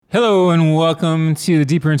and welcome to the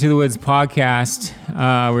Deeper Into the Woods podcast.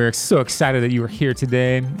 We're so excited that you are here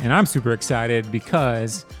today, and I'm super excited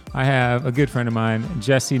because I have a good friend of mine,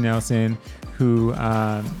 Jesse Nelson, who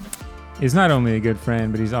is not only a good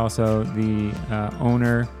friend, but he's also the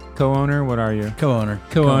co-owner, what are you?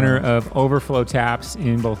 Co-owner of Overflow Taps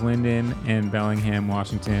in both Linden and Bellingham,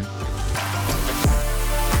 Washington.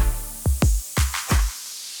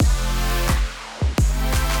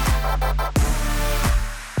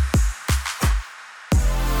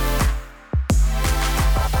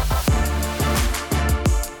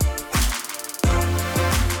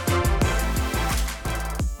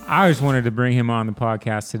 I just wanted to bring him on the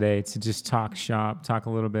podcast today to just talk shop, talk a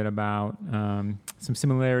little bit about some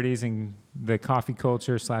similarities in the coffee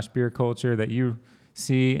culture / beer culture that you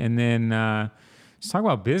see, and then just talk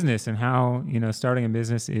about business and how, starting a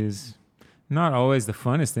business is not always the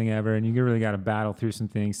funnest thing ever, and you really got to battle through some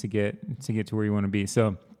things to get to where you want to be.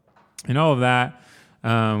 So, in all of that,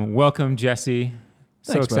 welcome, Jesse.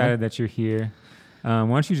 So Thanks, excited brother. that you're here. Why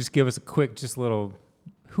don't you just give us a quick, little...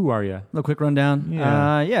 Who are you? A little quick rundown.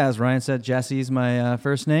 Yeah. As Ryan said, Jesse's my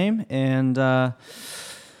first name. And,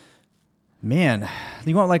 man,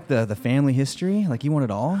 you want like the family history? Like you want it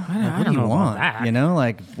all? I don't know about that.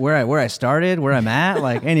 Like where I started, where I'm at?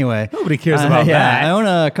 Like anyway. Nobody cares about that. I own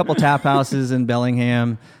a couple tap houses in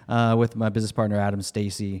Bellingham with my business partner, Adam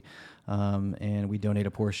Stacy. And we donate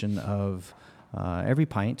a portion of every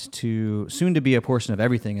pint to soon to be a portion of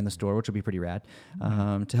everything in the store, which will be pretty rad,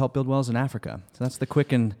 to help build wells in Africa. So that's the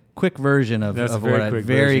quick version of That's of very what quick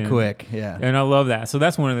very version. quick, yeah. And I love that. So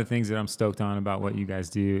that's one of the things that I'm stoked on about what you guys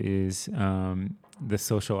do is the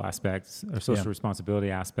social aspects or social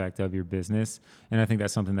responsibility aspect of your business. And I think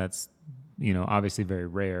that's something that's, obviously very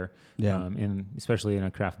rare, especially in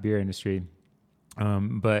a craft beer industry.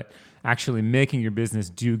 But actually making your business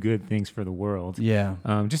do good things for the world. Yeah.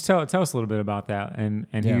 Just tell us a little bit about that and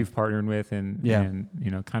who you've partnered with and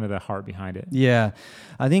kind of the heart behind it. Yeah.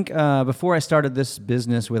 I think before I started this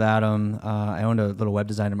business with Adam, I owned a little web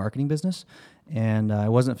design and marketing business, and I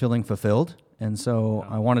wasn't feeling fulfilled. And so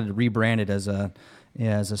I wanted to rebrand it as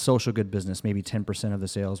a social good business. Maybe 10% of the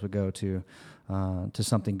sales would go to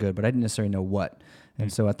something good, but I didn't necessarily know what.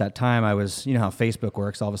 And so at that time, I was, how Facebook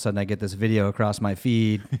works. All of a sudden, I get this video across my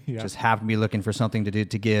feed, just happened to be looking for something to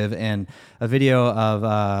give, and a video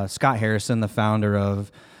of Scott Harrison, the founder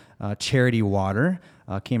of Charity Water,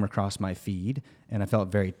 came across my feed, and I felt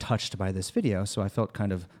very touched by this video. So I felt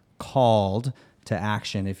kind of called to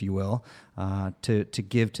action, if you will, to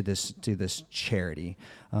give to this charity.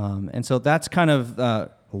 And so that's kind of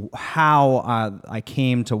how I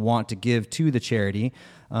came to want to give to the charity.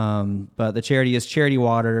 But the charity is Charity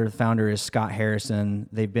Water. The founder is Scott Harrison.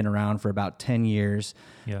 They've been around for about 10 years.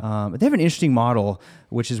 Yeah. They have an interesting model,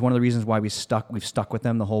 which is one of the reasons why we've stuck with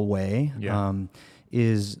them the whole way. Yeah.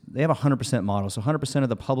 Is they have a 100% model. So 100% of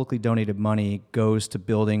the publicly donated money goes to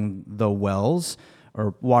building the wells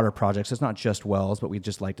or water projects. It's not just wells, but we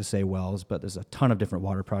just like to say wells, but there's a ton of different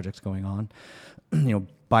water projects going on.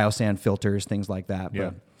 Biosand filters, things like that.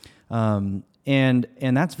 Yeah. But, and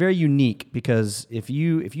that's very unique because if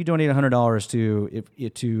you donate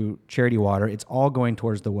 $100 to Charity Water, it's all going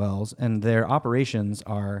towards the wells, and their the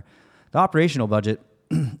operational budget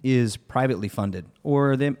is privately funded,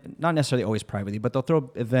 or they not necessarily always privately, but they'll throw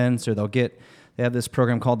events or they have this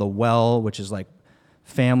program called The Well, which is like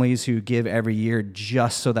families who give every year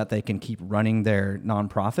just so that they can keep running their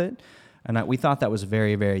nonprofit. And we thought that was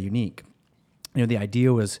very, very unique. The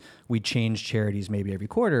idea was we'd change charities maybe every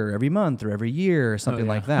quarter or every month or every year or something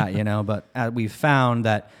like that, But we found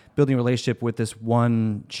that building a relationship with this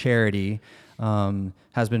one charity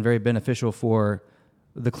has been very beneficial for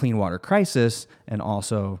the clean water crisis and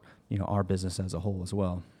also, our business as a whole as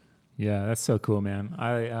well. Yeah, that's so cool, man.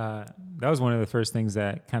 That was one of the first things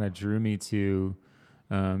that kind of drew me to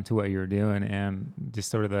what you were doing, and just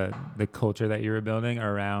sort of the culture that you were building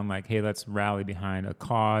around like, hey, let's rally behind a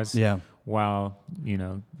cause. Yeah. While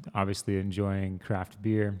obviously enjoying craft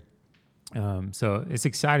beer. So it's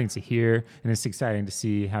exciting to hear, and it's exciting to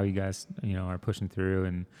see how you guys are pushing through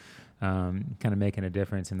and kind of making a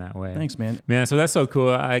difference in that way. Thanks, man. So that's so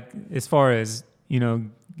cool. As far as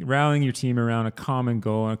rallying your team around a common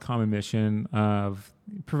goal and a common mission of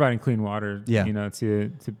providing clean water,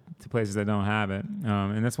 to places that don't have it,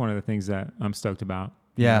 and that's one of the things that I'm stoked about.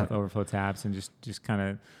 With Overflow Taps, and just kind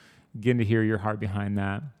of getting to hear your heart behind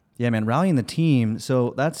that. Yeah, man, rallying the team.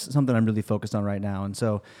 So that's something I'm really focused on right now. And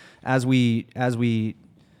so as we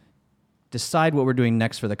decide what we're doing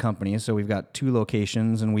next for the company, so we've got 2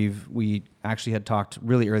 locations, and we actually had talked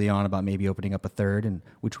really early on about maybe opening up a third, and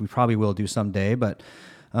which we probably will do someday. But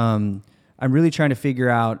I'm really trying to figure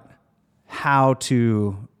out how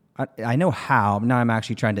to. I know how. Now I'm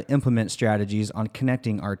actually trying to implement strategies on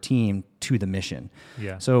connecting our team to the mission.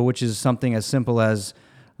 Yeah. So, which is something as simple as,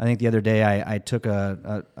 I think the other day I took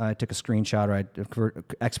a screenshot, or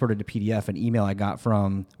I exported to PDF an email I got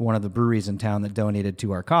from one of the breweries in town that donated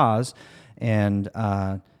to our cause, and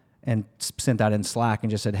sent that in Slack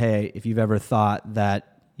and just said, hey, if you've ever thought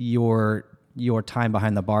that your time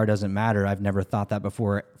behind the bar doesn't matter, I've never thought that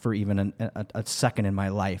before for even a second in my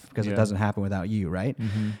life, because it doesn't happen without you, right?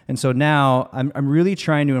 Mm-hmm. And so now I'm really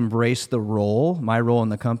trying to embrace my role in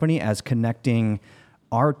the company as connecting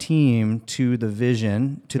our team to the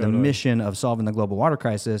vision, to the mission of solving the global water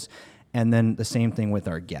crisis, and then the same thing with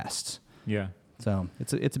our guests. Yeah. So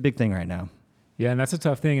it's a big thing right now. Yeah, and that's a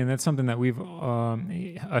tough thing, and that's something that we've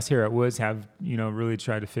us here at Woods have really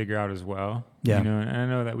tried to figure out as well. Yeah. And I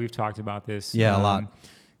know that we've talked about this. Yeah, a lot.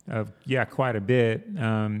 Quite a bit.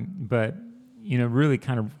 But really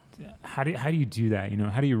kind of how do you do that?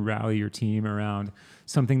 How do you rally your team around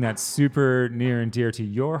something that's super near and dear to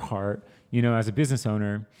your heart? As a business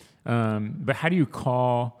owner, but how do you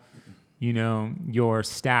call, your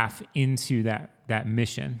staff into that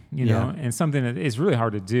mission, and something that is really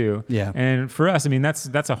hard to do. Yeah. And for us, I mean, that's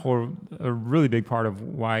a really big part of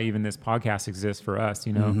why even this podcast exists for us.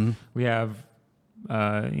 Mm-hmm. We have,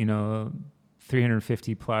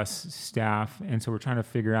 350 plus staff, and so we're trying to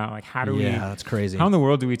figure out like how that's crazy. How in the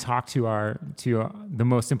world do we talk to the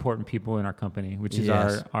most important people in our company, which is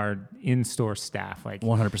our in-store staff? Like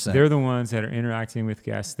 100%. They're the ones that are interacting with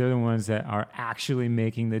guests. They're the ones that are actually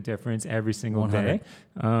making the difference every single 100.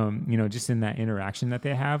 day. Just in that interaction that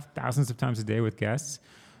they have thousands of times a day with guests.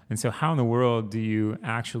 And so how in the world do you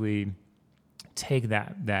actually take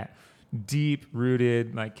that deep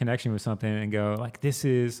rooted like connection with something and go like, this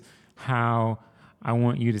is how I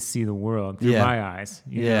want you to see the world through my eyes.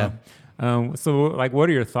 You know? So like, what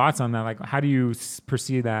are your thoughts on that? Like, how do you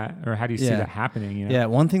perceive that, or how do you see that happening? Yeah.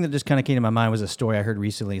 One thing that just kind of came to my mind was a story I heard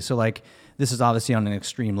recently. So like, this is obviously on an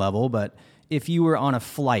extreme level, but if you were on a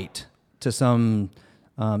flight to some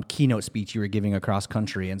keynote speech you were giving across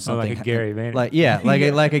country, and something like a Gary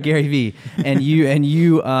Vaynerchuk, like a Gary V,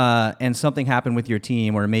 and something happened with your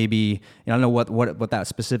team, or maybe I don't know what that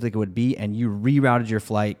specifically would be, and you rerouted your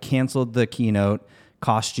flight, canceled the keynote,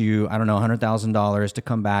 cost you $100,000 to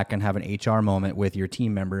come back and have an HR moment with your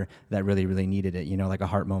team member that really really needed it, like a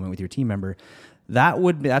heart moment with your team member.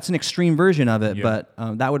 That's an extreme version of it, but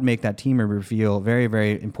that would make that team member feel very,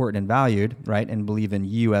 very important and valued, right? And believe in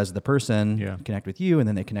you as the person, connect with you, and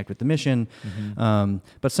then they connect with the mission. Mm-hmm.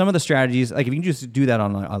 But some of the strategies, like if you can just do that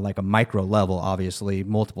on like a micro level, obviously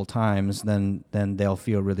multiple times, then they'll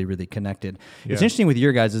feel really, really connected. Yeah. It's interesting with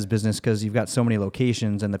your guys' business because you've got so many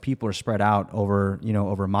locations and the people are spread out over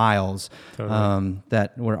miles. Totally.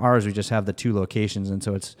 That where ours, we just have the 2 locations, and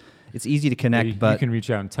so it's easy to connect, but you can reach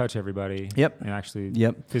out and touch everybody. Yep. And actually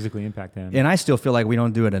physically impact them. And I still feel like we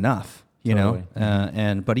don't do it enough,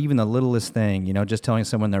 but even the littlest thing, just telling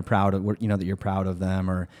someone they're proud of, that you're proud of them,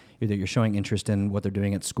 or either you're showing interest in what they're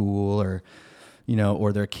doing at school, or,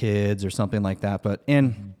 or their kids or something like that. But,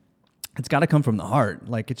 it's got to come from the heart.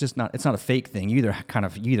 Like it's not a fake thing. You either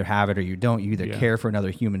have it or you don't. You either care for another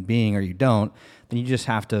human being or you don't. Then you just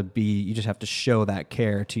have to show that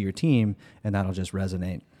care to your team, and that'll just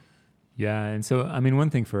resonate. Yeah, and so I mean, one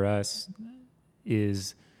thing for us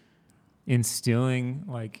is instilling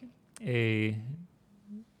like an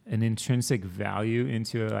intrinsic value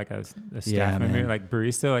into a staff member, like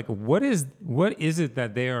barista. Like, what is it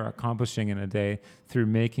that they are accomplishing in a day through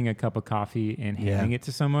making a cup of coffee and handing it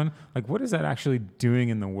to someone? Like, what is that actually doing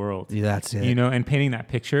in the world? Yeah, that's it. And painting that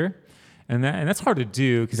picture, and that's hard to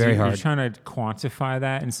do because you're trying to quantify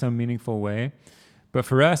that in some meaningful way. But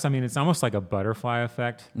for us, I mean, it's almost like a butterfly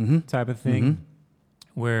effect type of thing,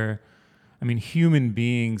 where, I mean, human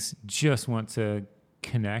beings just want to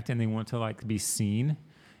connect and they want to like be seen.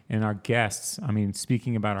 And our guests, I mean,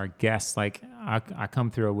 speaking about our guests, like I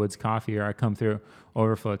come through a Woods Coffee or I come through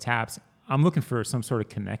Overflow Taps, I'm looking for some sort of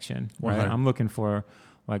connection, right? I'm looking for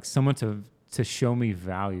like someone to show me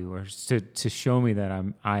value, or to show me that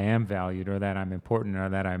I am valued, or that I'm important, or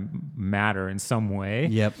that I matter in some way.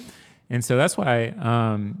 Yep. And so that's why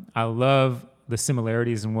I love the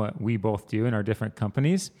similarities in what we both do in our different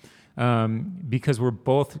companies, because we're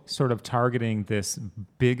both sort of targeting this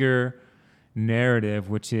bigger narrative,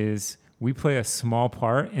 which is we play a small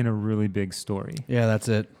part in a really big story. Yeah, that's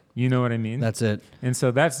it. You know what I mean? That's it. And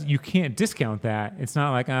so you can't discount that. It's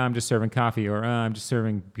not like I'm just serving coffee, or I'm just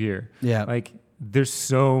serving beer. Yeah. Like there's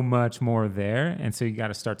so much more there. And so you got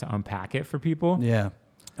to start to unpack it for people. Yeah.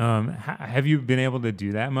 Have you been able to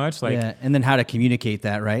do that much? Like, yeah, and then how to communicate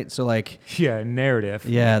that, right? So like, yeah, narrative.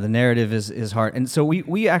 yeah, the narrative is hard, and so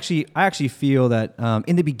I actually feel that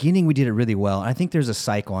in the beginning we did it really well. I think there's a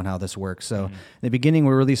cycle on how this works. So in the beginning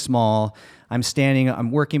we're really small.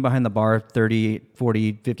 I'm working behind the bar 30,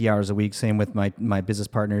 40, 50 hours a week. Same with my business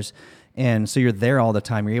partners. And so you're there all the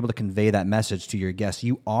time. You're able to convey that message to your guests.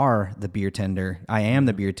 You are the beer tender. I am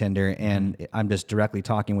the beer tender, and I'm just directly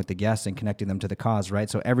talking with the guests and connecting them to the cause, right?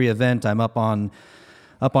 So every event, I'm up on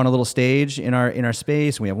a little stage in our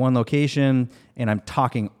space. We have one location, and I'm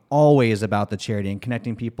talking always about the charity and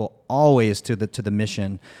connecting people always to the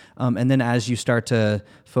mission. And then as you start to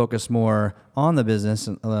focus more on the business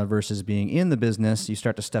versus being in the business, you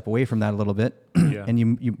start to step away from that a little bit. Yeah. And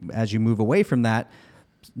you as you move away from that,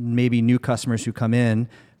 maybe new customers who come in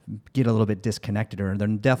get a little bit disconnected, or they're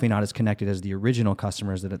definitely not as connected as the original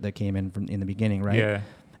customers that came in from in the beginning, right? Yeah.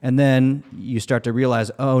 And then you start to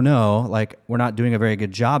realize, oh no, like we're not doing a very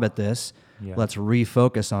good job at this. Yeah. Let's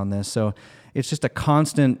refocus on this. So it's just a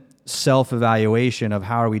constant self-evaluation of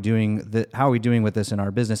how are we doing with this in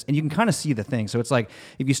our business. And you can kind of see the thing. So it's like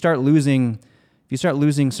if you start losing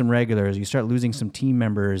some regulars, you start losing some team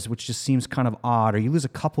members, which just seems kind of odd, or you lose a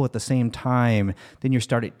couple at the same time, then you're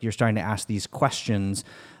starting to ask these questions.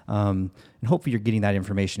 And hopefully you're getting that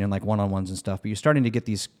information in like one-on-ones and stuff, but you're starting to get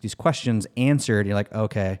these questions answered. You're like,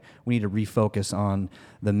 okay, we need to refocus on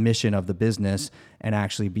the mission of the business and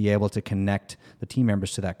actually be able to connect the team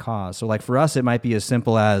members to that cause. So like for us, it might be as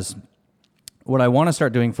simple as what I want to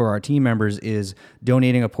start doing for our team members is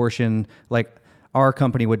donating a portion, like our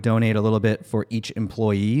company would donate a little bit for each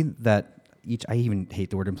employee I even hate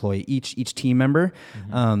the word employee, each team member.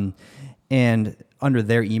 And under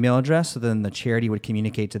their email address, so then the charity would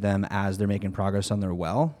communicate to them as they're making progress on their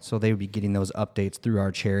well. So they would be getting those updates through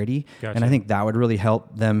our charity. Gotcha. And I think that would really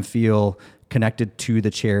help them feel connected to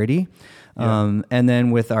the charity. Yeah. And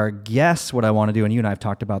then with our guests, what I want to do, and you and I have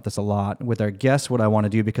talked about this a lot, with our guests, what I want to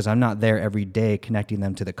do, because I'm not there every day connecting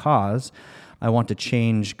them to the cause, I want to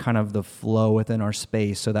change kind of the flow within our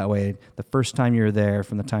space. So that way, the first time you're there,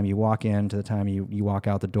 from the time you walk in to the time you walk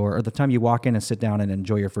out the door, or the time you walk in and sit down and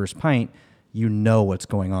enjoy your first pint, you know what's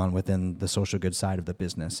going on within the social good side of the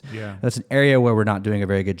business. Yeah. That's an area where we're not doing a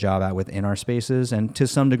very good job at within our spaces, and to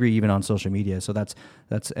some degree even on social media. So that's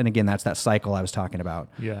and again, that's that cycle I was talking about.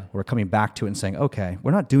 Yeah. We're coming back to it and saying, okay,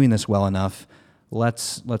 we're not doing this well enough.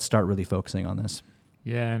 Let's start really focusing on this.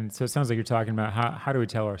 Yeah, and so it sounds like you're talking about how do we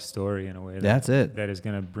tell our story in a way That's it. that is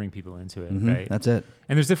going to bring people into it, Mm-hmm. right? That's it.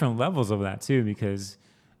 And there's different levels of that too, because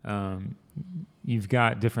you've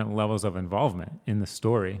got different levels of involvement in the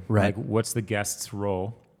story. Right. Like, what's the guest's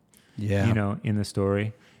role? Yeah. You know, in the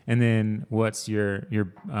story, and then what's your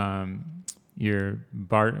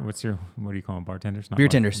bar? What do you call them? Bartenders? Not Beer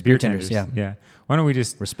bar- tenders. Beer tenders. Yeah. Yeah. Why don't we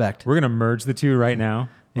just Respect. We're gonna merge the two right now.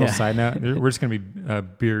 Little Yeah. side note: we're just gonna be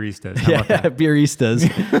beeristas. How about that? Beeristas.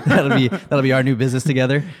 that'll be our new business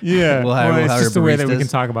together. Yeah, we'll hire it's just the way that we baristas. can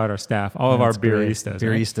talk about our staff. All of our That's great. beeristas. Right?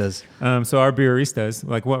 Beeristas. So our beeristas,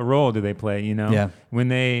 like, what role do they play? You know, Yeah. when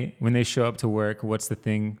they show up to work, what's the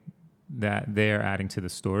thing that they are adding to the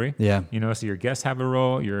story? Yeah. You know, so your guests have a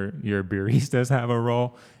role, your beeristas have a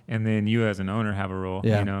role, and then you as an owner have a role.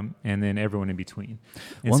 Yeah. You know, and then everyone in between.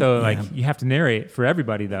 And so you have to narrate for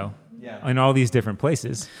everybody though. Yeah. In all these different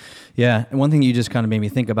places. Yeah, and one thing you just kind of made me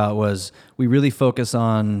think about was we really focus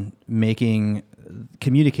on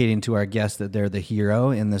communicating to our guests that they're the hero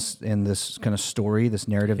in this kind of story, this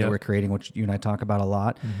narrative that Yep. we're creating, which you and I talk about a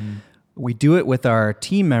lot. Mm-hmm. We do it with our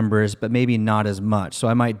team members, but maybe not as much. So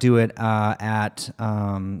I might do it at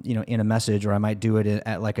in a message, or I might do it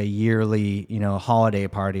at like a yearly holiday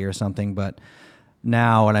party or something. But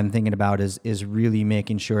now what I'm thinking about is really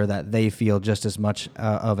making sure that they feel just as much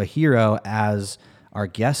of a hero as our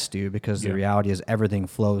guests do, because the reality is everything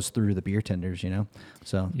flows through the beer tenders,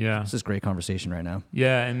 So Yeah. this is great conversation right now.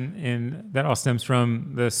 Yeah, and that all stems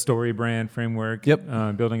from the story brand framework.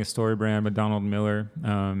 Yep. Building a story brand with Donald Miller.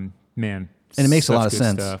 Man, And it makes a such lot of good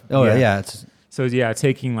sense. stuff. Oh yeah, it's So yeah,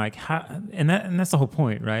 taking like and that's the whole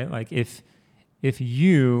point, right? Like if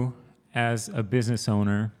you as a business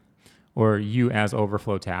owner, or you as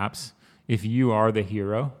Overflow Taps, if you are the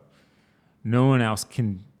hero, no one else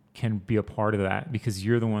can be a part of that, because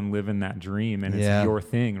you're the one living that dream, and it's your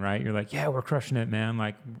thing, right? You're like, yeah, we're crushing it, man.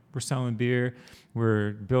 Like, we're selling beer,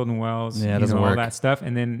 we're building wells, Yeah, it doesn't all work. that stuff.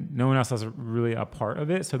 And then no one else is really a part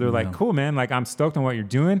of it. So they're like, cool, man. Like, I'm stoked on what you're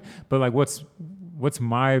doing, but like, what's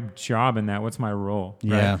my job in that? What's my role?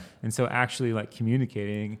 Right? Yeah. And so actually like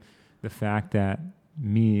communicating the fact that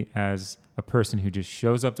me as a person who just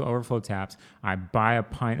shows up to Overflow Taps, I buy a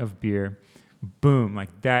pint of beer boom,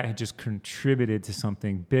 like that had just contributed to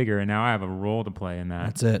something bigger. And now I have a role to play in that.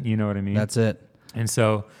 That's it. You know what I mean? That's it. And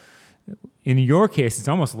so in your case, it's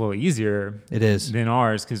almost a little easier It is. than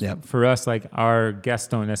ours. Cause Yep. for us, like our guests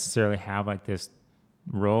don't necessarily have like this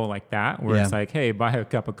role like that where it's like, hey, buy a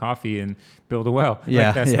cup of coffee and build a well. Yeah.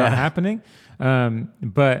 Like that's not happening.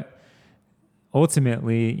 But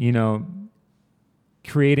ultimately, you know,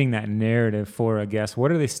 creating that narrative for a guest,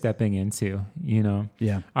 what are they stepping into? You know,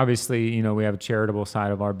 obviously, you know, we have a charitable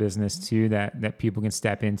side of our business too that people can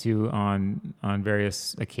step into on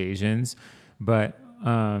various occasions. But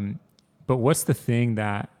what's the thing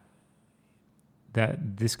that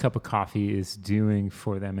this cup of coffee is doing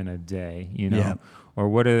for them in a day? You know, or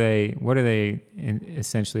what are they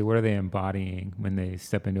essentially embodying when they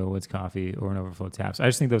step into a Woods Coffee or an Overflow Taps? I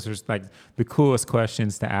just think those are like the coolest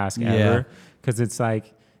questions to ask ever, because it's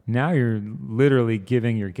like now you're literally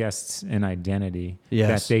giving your guests an identity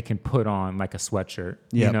that they can put on like a sweatshirt.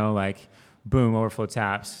 You know, like boom, Overflow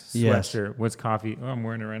Taps sweatshirt, Woods Coffee. Oh, I'm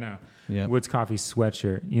wearing it right now. Woods Coffee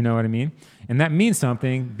sweatshirt. You know what I mean? And that means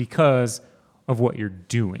something because of what you're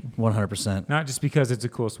doing. 100%. Not just because it's a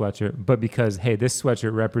cool sweatshirt, but because, hey, this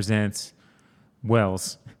sweatshirt represents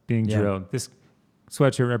wells being drilled. This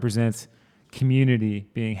sweatshirt represents community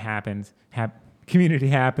being community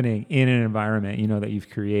happening in an environment, you know, that you've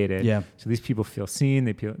created. So these people feel seen,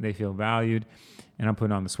 they feel valued, and I'm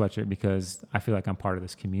putting on the sweatshirt because I feel like I'm part of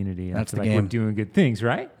this community. And that's I feel the like game. we're doing good things,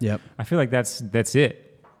 right? I feel like that's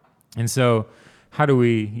it. And so how do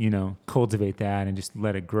we, you know, cultivate that and just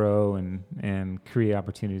let it grow and create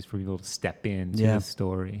opportunities for people to step into the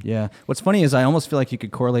story? What's funny is I almost feel like you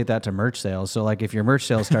could correlate that to merch sales. So like if your merch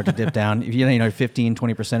sales start to dip down, if you know 15,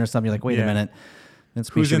 20% or something, you're like, wait a minute.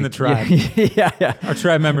 Who's in the tribe? Our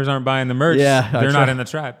tribe members aren't buying the merch. They're not in the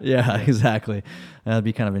tribe. Exactly. That'd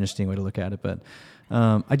be kind of an interesting way to look at it. But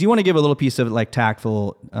I do want to give a little piece of like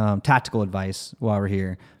tactical advice while we're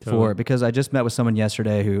here because I just met with someone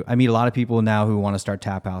yesterday who I meet a lot of people now who want to start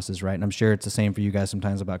tap houses, right? And I'm sure it's the same for you guys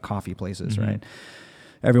sometimes about coffee places, right?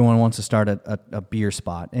 Everyone wants to start a beer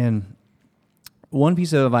spot. And one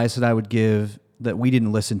piece of advice that I would give that we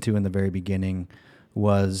didn't listen to in the very beginning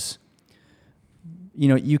was, you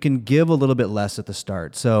know, you can give a little bit less at the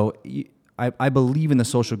start. So I believe in the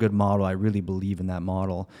social good model. I really believe in that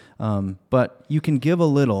model. But you can give a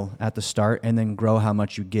little at the start and then grow how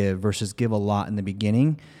much you give versus give a lot in the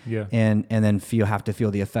beginning and then have to feel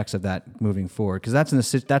the effects of that moving forward. Because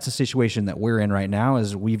that's a situation that we're in right now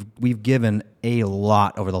is we've given a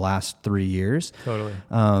lot over the last 3 years. Totally.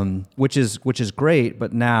 Which is great.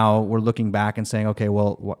 But now we're looking back and saying, okay,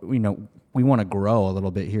 well, you know, we want to grow a little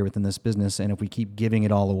bit here within this business. And if we keep giving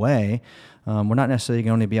it all away, we're not necessarily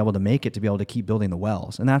going to be able to make it to be able to keep building the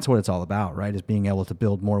wells. And that's what it's all about, right? Is being able to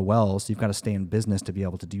build more wells. You've got to stay in business to be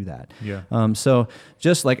able to do that. So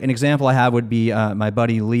just like an example I have would be my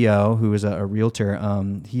buddy Leo, who is a realtor.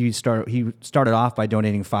 He started off by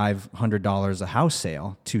donating $500 a house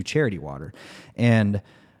sale to Charity Water. And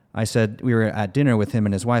I said, we were at dinner with him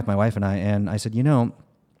and his wife, my wife and I said, you know,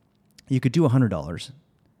 you could do $100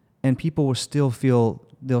 and people will still feel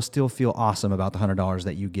awesome about the $100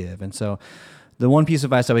 that you give. And so the one piece of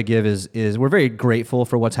advice I would give is we're very grateful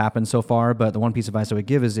for what's happened so far, but the one piece of advice I would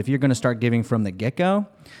give is if you're going to start giving from the get-go,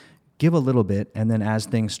 give a little bit, and then as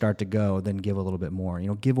things start to go, then give a little bit more. You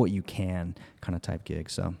know, give what you can kind of type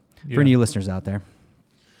gig. So for any listeners out there.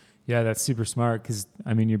 Yeah, that's super smart because,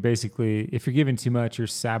 I mean, you're basically, if you're giving too much, you're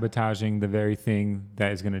sabotaging the very thing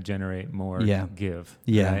that is going to generate more give.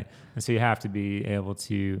 Right? And so you have to be able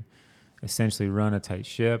to essentially run a tight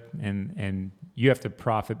ship and you have to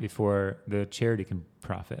profit before the charity can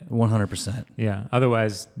profit. 100%. Yeah.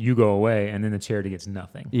 Otherwise, you go away and then the charity gets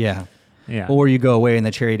nothing. Yeah. Or you go away and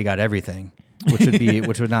the charity got everything,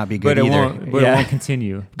 which would not be good but either. It won't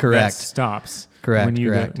continue. Correct. That stops. Correct.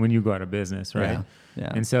 When you go out of business, right?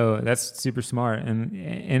 Yeah. And so that's super smart.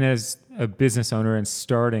 And as a business owner and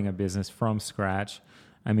starting a business from scratch,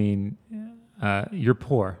 I mean, you're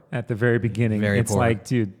poor at the very beginning. It's poor. Like,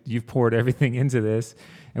 dude, you've poured everything into this.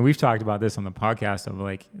 And we've talked about this on the podcast of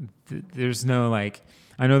like, there's no like,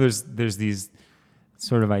 I know there's these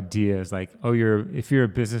sort of ideas like, oh, if you're a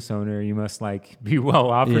business owner, you must like be well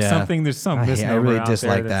off or something. There's some misnomer I really out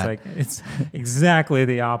dislike there that. Like, it's exactly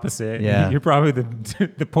the opposite. Yeah. You're probably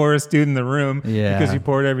the poorest dude in the room because you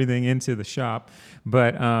poured everything into the shop.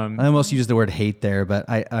 But I almost use the word hate there, but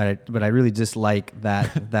I really dislike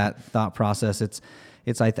that thought process.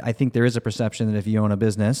 I think there is a perception that if you own a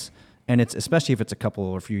business, and it's especially if it's a couple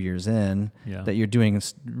or few years in, that you're doing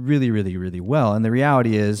really, really, really well. And the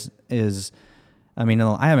reality is, I mean,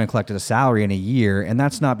 I haven't collected a salary in a year, and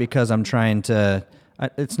that's not because I'm trying to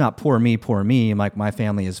it's not poor me. Like my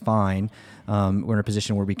family is fine. We're in a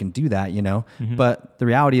position where we can do that, you know. Mm-hmm. But the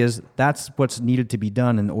reality is that's what's needed to be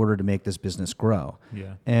done in order to make this business grow.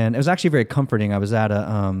 Yeah. And it was actually very comforting. I was at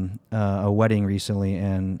a wedding recently,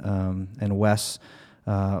 and Wes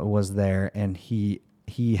was there, and he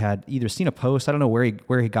had either seen a post. I don't know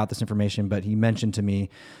where he got this information, but he mentioned to me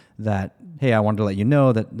that, hey, I wanted to let you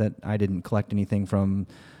know that I didn't collect anything from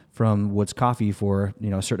Woods Coffee for, you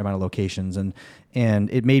know, a certain amount of locations, and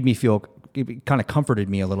it made me feel, it kind of comforted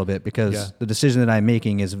me a little bit, because the decision that I'm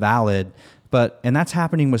making is valid. And that's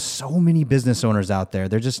happening with so many business owners out there.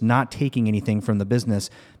 They're just not taking anything from the business,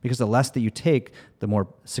 because the less that you take, the more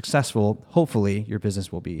successful, hopefully, your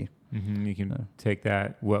business will be. Mm-hmm. You can take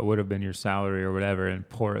that, what would have been your salary or whatever, and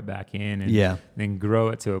pour it back in, and then grow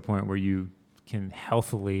it to a point where you can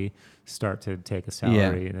healthily start to take a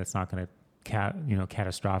salary that's not going to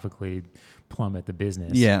catastrophically plummet the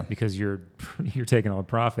business. Yeah, because you're taking all the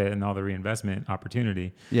profit and all the reinvestment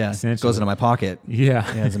opportunity. Yeah, it goes into my pocket. Yeah,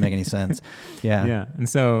 it doesn't make any sense. Yeah, yeah. And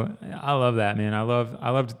so I love that, man. I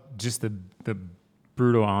love just the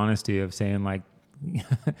brutal honesty of saying, like,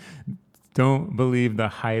 don't believe the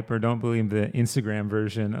hype, or don't believe the Instagram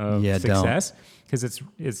version of success,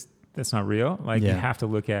 because that's not real. Like, you have to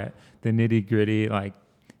look at the nitty gritty, like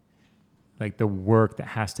the work that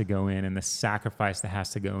has to go in and the sacrifice that has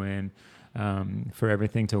to go in for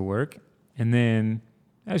everything to work. And then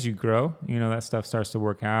as you grow, you know, that stuff starts to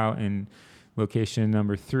work out, and location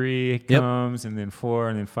number 3 comes, and then 4,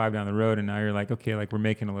 and then 5 down the road. And now you're like, okay, like we're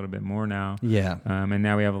making a little bit more now. Yeah. And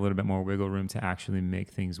now we have a little bit more wiggle room to actually make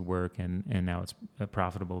things work. And now it's a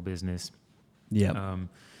profitable business. Yeah.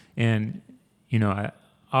 And, you know,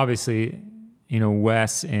 obviously, you know,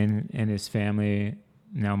 Wes and his family,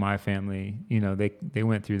 now my family, you know, they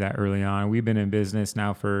went through that early on. We've been in business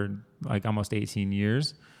now for like almost 18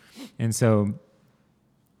 years. And so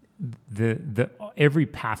the every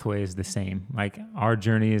pathway is the same. Like, our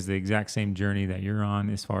journey is the exact same journey that you're on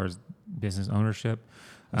as far as business ownership.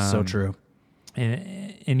 So true.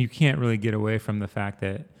 And you can't really get away from the fact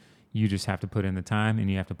that you just have to put in the time,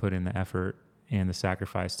 and you have to put in the effort and the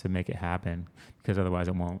sacrifice to make it happen, because otherwise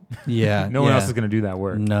it won't. Yeah. No one else is going to do that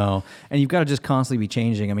work. No. And you've got to just constantly be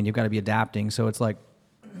changing. I mean, you've got to be adapting. So it's like,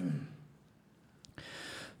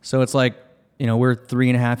 you know, we're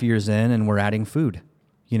 3.5 years in, and we're adding food,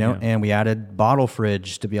 you know, and we added bottle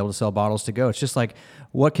fridge to be able to sell bottles to go. It's just like,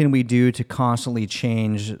 what can we do to constantly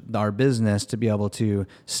change our business to be able to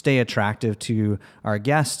stay attractive to our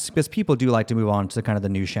guests? Because people do like to move on to kind of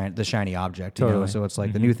the shiny object, you know? So it's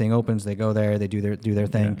like the new thing opens, they go there, they do their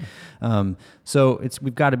thing. Yeah. So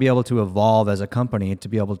we've got to be able to evolve as a company to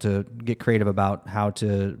be able to get creative about how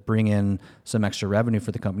to bring in some extra revenue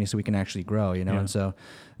for the company so we can actually grow, you know? And so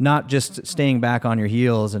not just staying back on your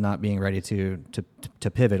heels and not being ready to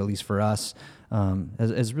pivot, at least for us,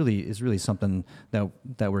 is really something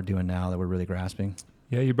that we're doing now, that we're really grasping.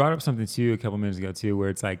 Yeah, you brought up something too a couple minutes ago too, where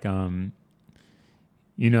it's like,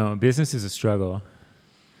 you know, business is a struggle.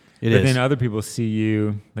 But then other people see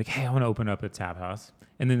you like, hey, I want to open up a tap house,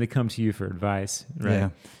 and then they come to you for advice, right? Yeah.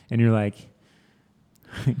 And you're like,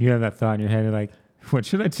 you have that thought in your head, you're like, what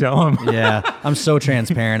should I tell them? Yeah, I'm so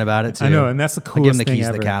transparent about it too. I know, and that's the coolest thing ever. I give them the keys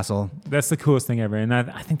to the castle. That's the coolest thing ever, and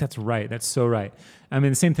I think that's right. That's so right. I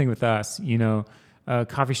mean, the same thing with us. You know,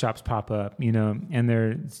 coffee shops pop up, you know, and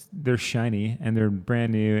they're shiny and they're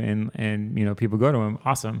brand new, and you know, people go to them.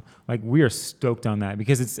 Awesome. Like, we are stoked on that,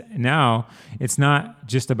 because it's not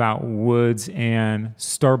just about Woods and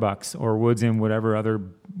Starbucks or Woods and whatever other,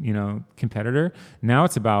 you know, competitor. Now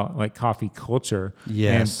it's about like coffee culture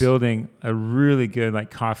and building a really good like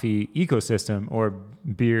coffee ecosystem or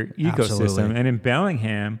beer ecosystem. Absolutely. And in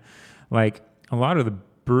Bellingham, like, a lot of the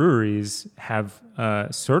breweries have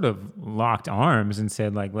sort of locked arms and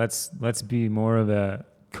said, like, let's be more of a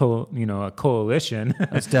coalition.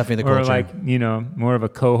 That's definitely the culture. Or like, you know, more of a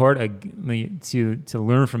cohort to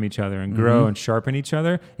learn from each other and grow and sharpen each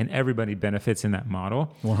other, and everybody benefits in that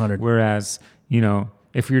model. 100. Whereas, you know,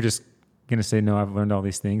 if you're just going to say, no, I've learned all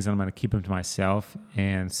these things and I'm going to keep them to myself,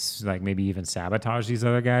 and like maybe even sabotage these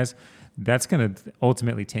other guys, that's going to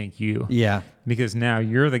ultimately tank you. Yeah. Because now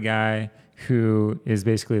you're the guy who is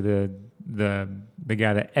basically the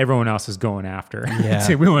guy that everyone else is going after. Yeah.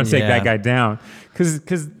 So we want to take that guy down, because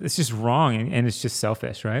it's just wrong, and it's just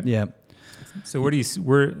selfish, right? Yeah. So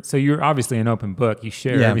so you're obviously an open book. You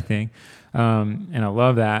share everything, and I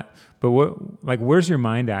love that. But where's your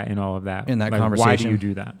mind at in all of that? In that conversation. Why do you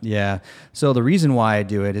do that? Yeah. So the reason why I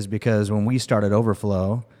do it is because when we started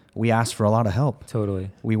Overflow, we asked for a lot of help. Totally.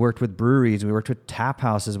 We worked with breweries, we worked with tap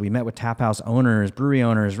houses, we met with tap house owners, brewery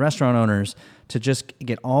owners, restaurant owners to just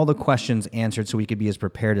get all the questions answered so we could be as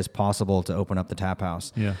prepared as possible to open up the tap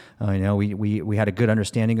house. Yeah. We had a good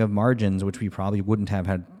understanding of margins, which we probably wouldn't have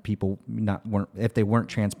had people if they weren't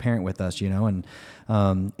transparent with us, and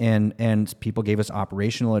people gave us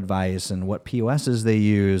operational advice and what POSs they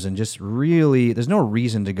use, and just really, there's no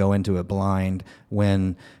reason to go into it blind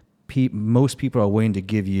when most people are willing to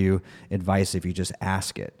give you advice if you just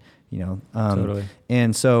ask it. Totally.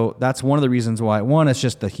 And so that's one of the reasons why. One, it's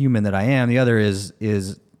just the human that I am. The other is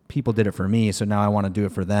people did it for me, so now I want to do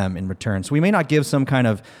it for them in return. So we may not give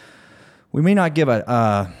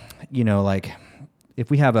like if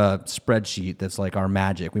we have a spreadsheet that's like our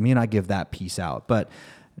magic, we may not give that piece out, but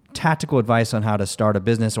tactical advice on how to start a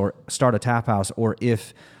business or start a tap house, or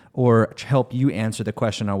help you answer the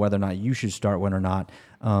question on whether or not you should start one or not,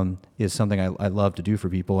 is something I love to do for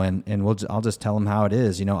people. And I'll just tell them how it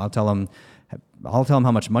is. I'll tell them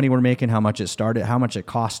how much money we're making, how much it started, how much it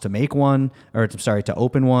costs to make one, to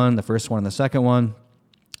open one, the first one and the second one.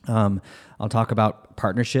 I'll talk about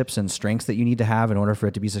partnerships and strengths that you need to have in order for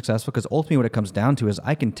it to be successful. Because ultimately what it comes down to is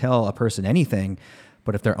I can tell a person anything,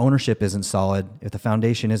 but if their ownership isn't solid, if the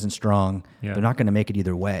foundation isn't strong, they're not going to make it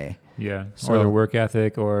either way. Yeah. So, or their work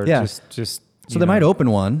ethic, or just. So they might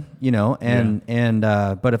open one,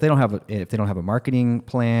 but if they don't have a marketing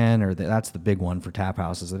plan, or that's the big one for tap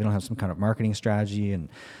houses, if they don't have some kind of marketing strategy and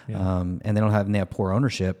they have poor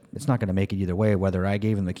ownership, it's not going to make it either way, whether I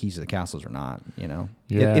gave them the keys to the castles or not.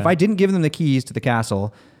 If I didn't give them the keys to the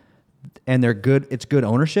castle and it's good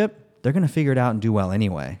ownership, they're going to figure it out and do well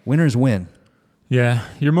anyway. Winners win. Yeah,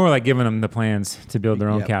 you're more like giving them the plans to build their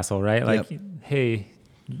own castle, right? Like, hey.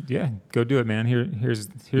 Yeah, go do it, man. Here's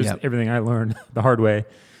everything I learned the hard way.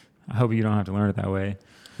 I hope you don't have to learn it that way.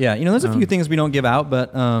 Yeah, there's a few things we don't give out,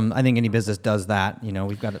 but I think any business does that.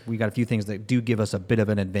 We've got a few things that do give us a bit of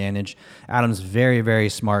an advantage. Adam's very, very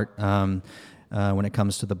smart when it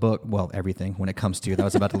comes to the book. Well, everything when it comes to, that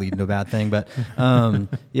was about to lead into a bad thing, but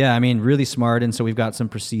really smart. And so we've got some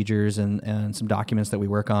procedures and some documents that we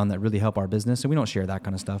work on that really help our business. And we don't share that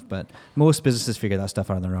kind of stuff, but most businesses figure that stuff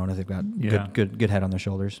out on their own if they've got good head on their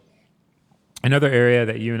shoulders. Another area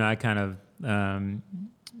that you and I kind of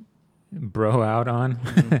bro out on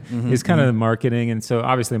is kind of marketing. And so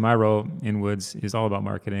obviously my role in Woods is all about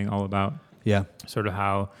marketing, all about sort of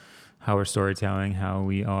how we're storytelling, how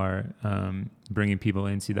we are bringing people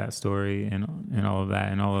into that story and all of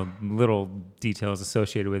that, and all the little details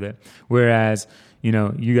associated with it. Whereas,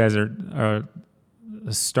 you guys are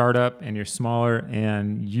a startup and you're smaller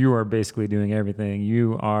and you are basically doing everything.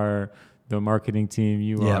 You are the marketing team.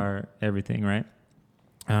 You are everything, right?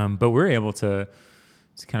 But we're able to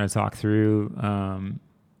kind of talk through,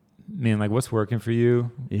 like what's working for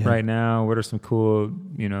you right now? What are some cool,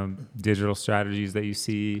 digital strategies that you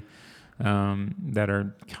see that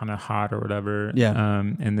are kind of hot or whatever?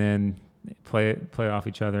 And then play off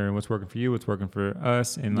each other, and what's working for you, what's working for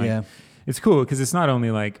us. And it's cool because it's not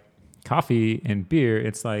only like coffee and beer,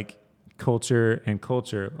 it's like culture and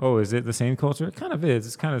culture. Oh, is it the same culture? It kind of is.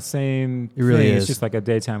 It's kind of the same thing. Really is. It's just like a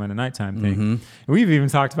daytime and a nighttime thing. And we've even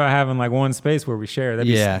talked about having like one space where we share.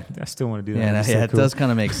 I still want to do that. It does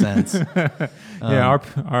kind of make sense.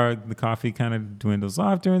 The coffee kind of dwindles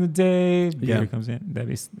off during the day. Beer comes in.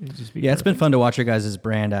 It's been fun to watch your guys'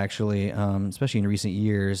 brand actually, especially in recent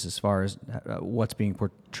years, as far as what's being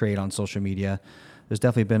portrayed on social media. There's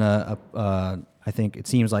definitely been I think it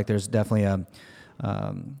seems like there's definitely a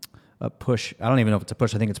push. I don't even know if it's a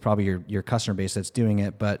push. I think it's probably your customer base that's doing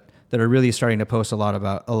it, but that are really starting to post a lot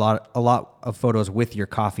of photos with your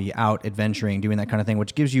coffee out adventuring, doing that kind of thing,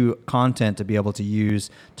 which gives you content to be able to use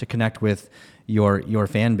to connect with your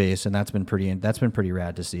fan base, and that's been pretty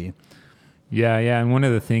rad to see. Yeah, and one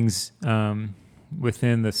of the things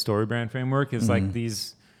within the story brand framework is like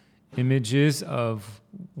these images of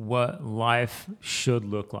what life should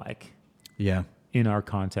look like. Yeah, in our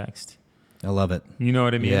context. I love it. You know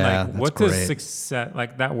what I mean? Yeah, like, what does success,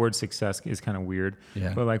 like that word success is kind of weird,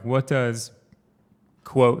 but like what does,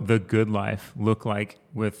 quote, the good life look like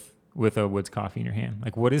with a Woods coffee in your hand?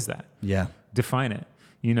 Like, what is that? Yeah. Define it.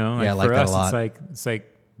 Like I like for that us, a lot. It's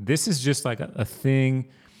like, this is just like a thing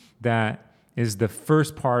that is the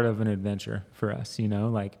first part of an adventure for us,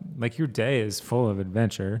 like your day is full of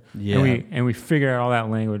adventure. Yeah. And we figure out all that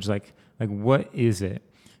language, like what is it?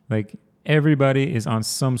 Like, everybody is on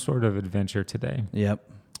some sort of adventure today. Yep.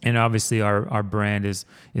 And obviously our brand is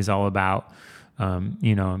all about,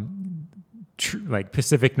 like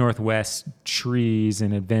Pacific Northwest trees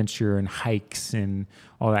and adventure and hikes and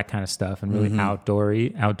all that kind of stuff, and really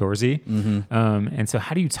outdoorsy. And so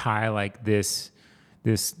how do you tie like this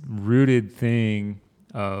rooted thing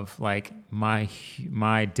of like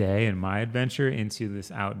my day and my adventure into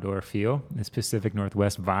this outdoor feel, this Pacific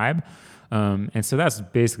Northwest vibe? And so that's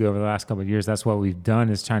basically over the last couple of years, that's what we've done,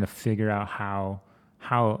 is trying to figure out how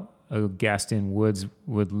a guest in Woods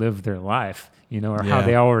would live their life, or how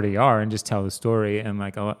they already are, and just tell the story and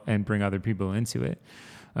and bring other people into it.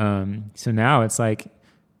 So now it's like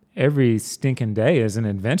every stinking day is an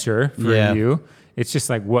adventure for you. It's just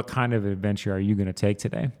like, what kind of adventure are you going to take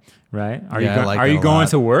today? Right? Are you going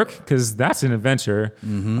to work? Because that's an adventure.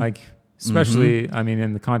 Like, especially, I mean,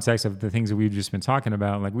 in the context of the things that we've just been talking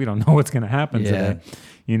about, like we don't know what's going to happen today.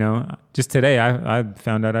 Just today, I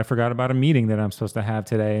found out I forgot about a meeting that I'm supposed to have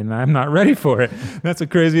today, and I'm not ready for it. That's a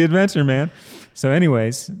crazy adventure, man. So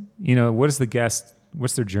anyways, what's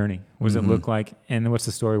their journey? What does it look like? And what's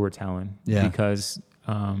the story we're telling? Yeah. Because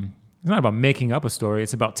it's not about making up a story.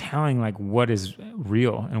 It's about telling like what is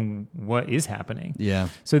real and what is happening. Yeah.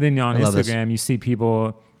 So then on Instagram, you see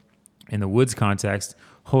people in the Woods context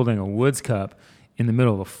holding a Woods cup in the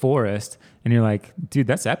middle of a forest, and you're like, dude,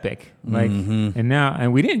 that's epic. Like,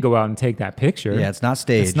 and we didn't go out and take that picture. Yeah, it's not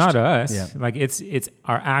staged. It's not us. Yeah. Like it's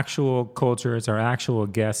our actual culture. It's our actual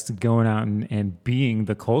guests going out and being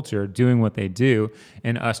the culture, doing what they do,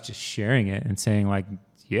 and us just sharing it and saying like,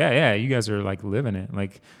 yeah, you guys are like living it.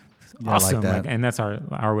 Like, awesome. Like that. And that's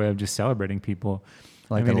our way of just celebrating people.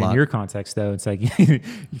 Like I mean, that a lot. in your context, though, it's like you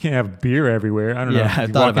can't have beer everywhere. I don't know. Yeah, I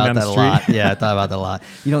thought about that a lot. Yeah, I thought about that a lot.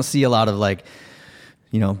 You don't see a lot of like,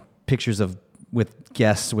 pictures with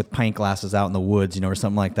guests with pint glasses out in the woods, or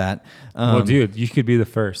something like that. Well, dude, you could be the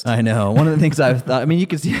first. I know. One of the things I've thought. I mean, you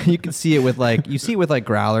can see it with like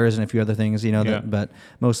growlers and a few other things, but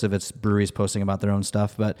most of it's breweries posting about their own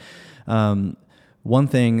stuff. But one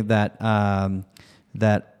thing that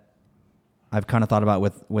I've kind of thought about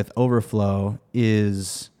with Overflow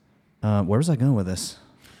is, where was I going with this?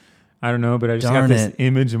 I don't know, but I just got this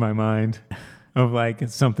image in my mind of like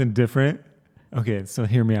something different. Okay, so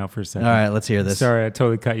hear me out for a second. All right, let's hear this. Sorry, I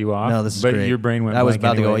totally cut you off. No, this is but great. Your brain went. I was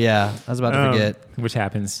blank about anyway. to go. Yeah, I was about to forget. Which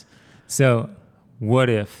happens. So, what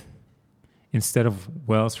if instead of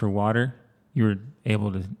wells for water, you were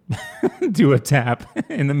able to do a tap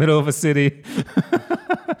in the middle of a city?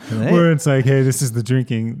 Where it's like, hey, this is the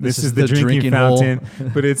drinking. This is the drinking fountain.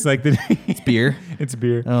 But it's like it's beer. It's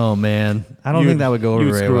beer. Oh man, I don't think that would go over very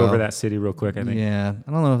well. You would screw over that city real quick, I think. Yeah,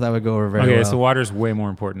 I don't know if that would go over very well. Okay, so water's way more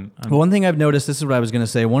important. Well, one thing I've noticed. This is what I was going to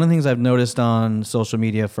say. One of the things I've noticed on social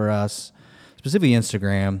media for us, specifically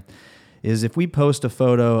Instagram, is if we post a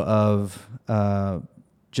photo of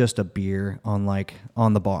just a beer on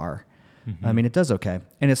the bar. I mean, it does okay.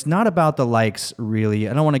 And it's not about the likes, really.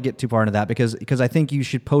 I don't want to get too far into that because I think you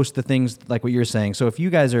should post the things like what you're saying. So if you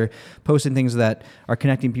guys are posting things that are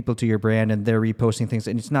connecting people to your brand and they're reposting things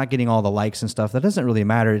and it's not getting all the likes and stuff, that doesn't really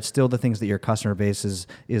matter. It's still the things that your customer base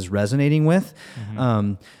is resonating with.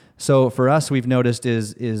 So for us, we've noticed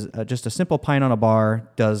is just a simple pint on a bar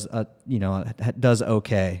does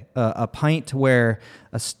okay. A pint where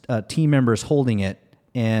a team member is holding it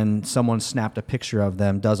and someone snapped a picture of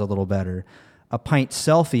them does a little better. A pint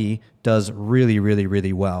selfie does really, really,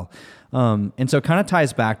 really well. And so it kind of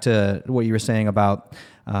ties back to what you were saying about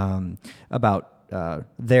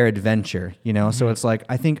their adventure, So it's like,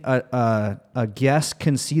 I think a guest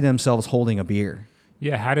can see themselves holding a beer.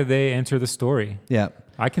 Yeah. How do they enter the story? Yeah.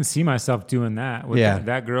 I can see myself doing that with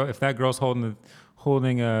that girl. If that girl's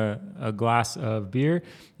holding a glass of beer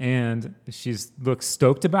and she looks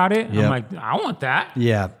stoked about it, I'm like, I want that.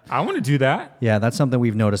 Yeah. I want to do that. Yeah, that's something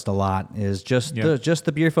we've noticed a lot is just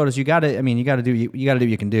the beer photos. You got to do what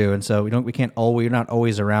you can do. And so we're not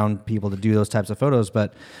always around people to do those types of photos,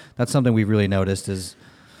 but that's something we've really noticed is.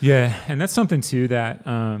 Yeah. And that's something too that,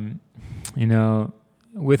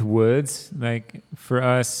 with Woods, like for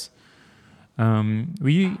us,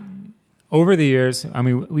 over the years, I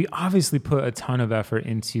mean, we obviously put a ton of effort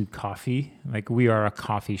into coffee. Like we are a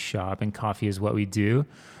coffee shop and coffee is what we do.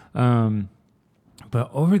 But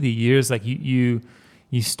over the years, like you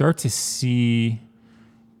start to see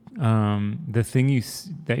the thing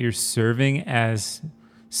that you're serving as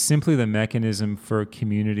simply the mechanism for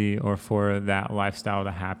community or for that lifestyle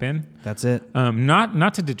to happen. That's it.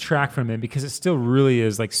 Not to detract from it because it still really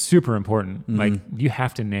is like super important. Like you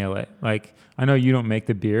have to nail it. Like I know you don't make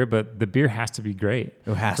the beer, but the beer has to be great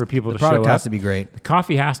for people to show up. The product has to be great. The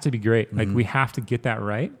coffee has to be great. Like we have to get that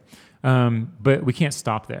right. But we can't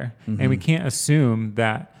stop there. And we can't assume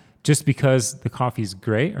that just because the coffee's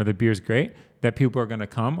great or the beer's great, that people are going to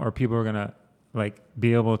come or people are going to like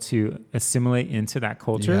be able to assimilate into that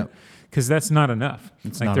culture. Yep. Because that's not enough.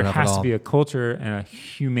 It's like not there enough at has to all. be a culture and a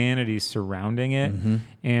humanity surrounding it,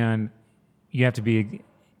 and you have to be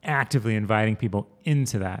actively inviting people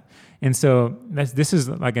into that. And so this is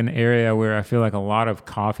like an area where I feel like a lot of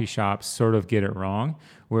coffee shops sort of get it wrong,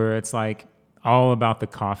 where it's like all about the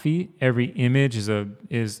coffee. Every image is a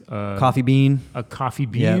Coffee bean. a coffee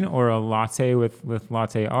bean or a latte with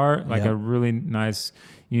latte art, like Yep. a really nice,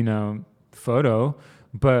 photo.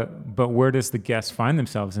 But where does the guest find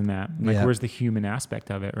themselves in that? Like, Yeah. where's the human aspect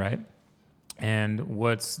of it, right? And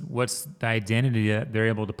what's the identity that they're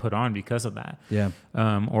able to put on because of that? Yeah.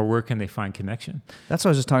 Or where can they find connection? That's what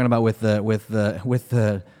I was just talking about with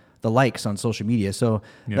the likes on social media. So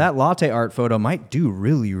that latte art photo might do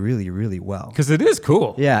really, really, really well. Because it is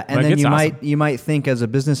cool. Yeah, and Like, then it's awesome. you might think as a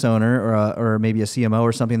business owner or maybe a CMO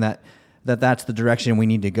or something that's the direction we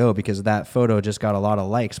need to go because that photo just got a lot of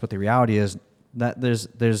likes. But the reality is that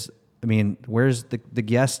where's the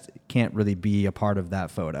guest can't really be a part of that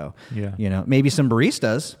photo. Yeah. Maybe some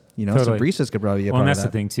baristas. Totally. Some baristas could probably be a part and of that's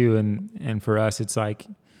that. the thing too. And for us, it's like,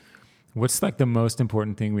 what's like the most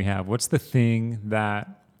important thing we have? What's the thing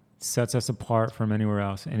that sets us apart from anywhere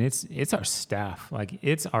else? And it's our staff. Like,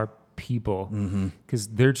 it's our people, because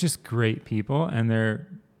they're just great people and they're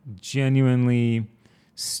genuinely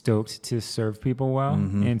stoked to serve people well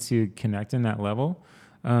and to connect in that level.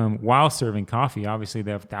 While serving coffee, obviously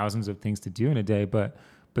they have thousands of things to do in a day, but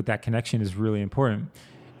that connection is really important.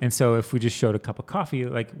 And so if we just showed a cup of coffee,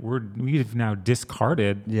 like we've now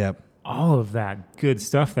discarded all of that good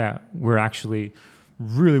stuff that we're actually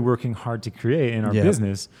really working hard to create in our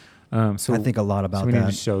business. So I think a lot about we that.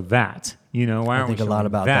 need to show that. Why aren't we think a lot showing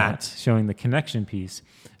about that? that. Showing the connection piece.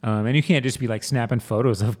 And you can't just be like snapping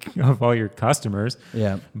photos of all your customers.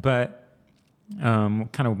 Yeah. But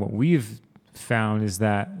kind of what we've found is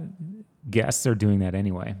that guests are doing that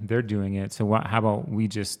anyway. They're doing it. So how about we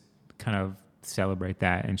just kind of celebrate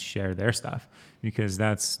that and share their stuff, because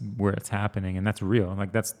that's where it's happening and that's real.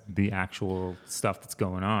 Like, that's the actual stuff that's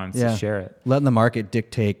going on. So share it. Letting the market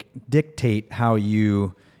dictate how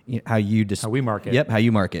we market. Yep, how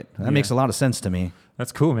you market. That makes a lot of sense to me.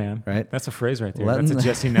 That's cool, man. Right? That's a phrase right there. Letting That's a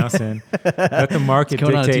Jesse Nelson. Let the market It's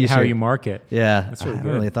going on a dictate how t-shirt. you market. Yeah, That's really I good.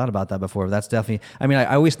 haven't really thought about that before. That's definitely.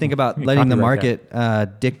 I always think about letting the Copyright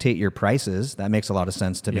market dictate your prices. That makes a lot of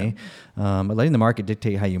sense to me. But letting the market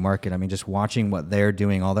dictate how you market. Just watching what they're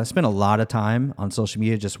doing. All that. Spend a lot of time on social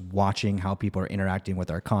media just watching how people are interacting with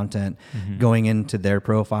our content, going into their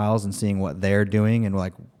profiles and seeing what they're doing, and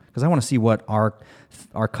because I want to see what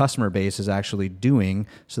our customer base is actually doing,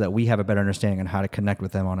 so that we have a better understanding on how to connect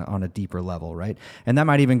with them on a deeper level, right? And that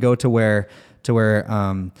might even go to where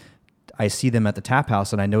I see them at the tap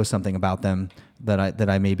house and I know something about them that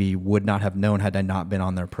I maybe would not have known had I not been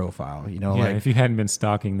on their profile. If you hadn't been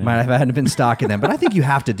stalking them. I hadn't been stalking them. But I think you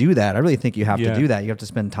have to do that. I really think you have to do that. You have to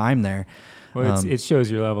spend time there. Well, it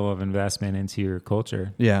shows your level of investment into your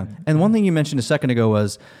culture. Yeah. And one thing you mentioned a second ago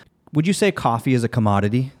was, would you say coffee is a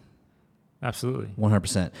commodity? Absolutely.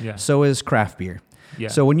 100%. Yeah. So is craft beer. Yeah.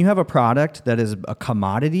 So when you have a product that is a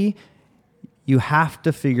commodity, you have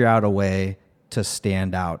to figure out a way to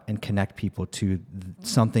stand out and connect people to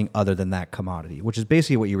something other than that commodity, which is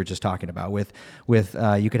basically what you were just talking about. With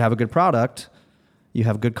you could have a good product, you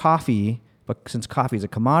have good coffee, but since coffee is a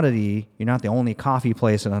commodity, you're not the only coffee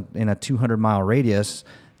place in a 200-mile radius.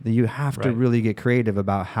 That you have to really get creative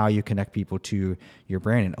about how you connect people to your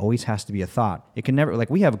brand. It always has to be a thought. It can never,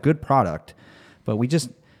 we have a good product, but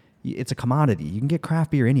it's a commodity. You can get craft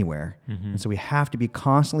beer anywhere. And so we have to be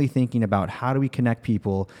constantly thinking about how do we connect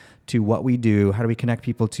people to what we do? How do we connect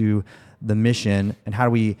people to the mission? And how do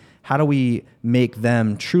we truly make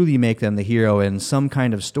them the hero in some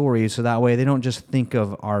kind of story, so that way they don't just think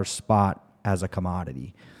of our spot as a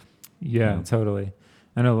commodity. Yeah, totally.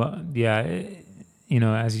 I know. Yeah.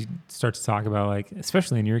 As you start to talk about,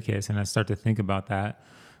 especially in your case, and I start to think about that,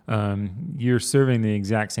 you're serving the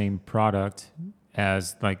exact same product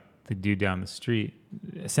as the dude down the street,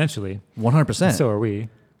 essentially. 100%. So are we.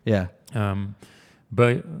 Yeah.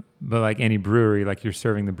 But like any brewery, you're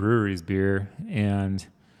serving the brewery's beer, and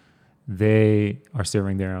they are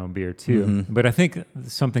serving their own beer too. But I think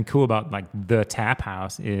something cool about the tap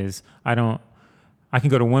house is I can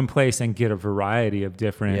go to one place and get a variety of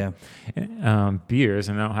different beers,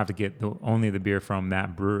 and I don't have to get only the beer from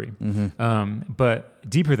that brewery. But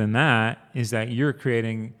deeper than that is that you're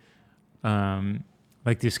creating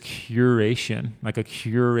this curation, a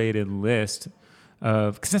curated list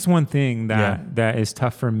of, because that's one thing that is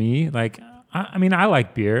tough for me. I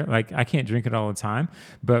like beer. I can't drink it all the time,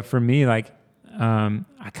 but for me, I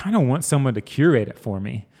kind of want someone to curate it for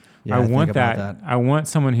me. Yeah, I think want about that. I want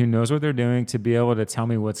someone who knows what they're doing to be able to tell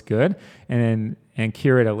me what's good and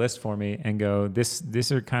curate a list for me and go,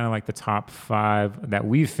 this are kind of like the top 5 that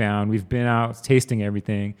we've found. We've been out tasting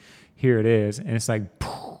everything. Here it is. And it's like,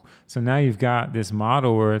 poof. So now you've got this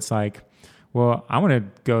model where it's like, well, I want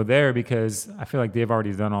to go there because I feel like they've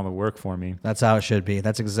already done all the work for me. That's how it should be.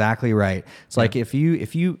 That's exactly right. It's like if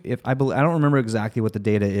I don't remember exactly what the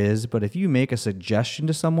data is, but if you make a suggestion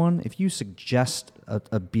to someone, if you suggest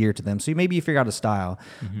a beer to them, so maybe you figure out a style.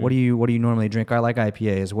 What do you normally drink? I like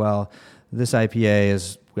IPA as well. This IPA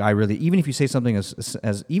is, even if you say something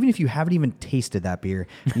as even if you haven't even tasted that beer,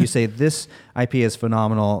 you say this IPA is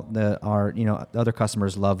phenomenal. Other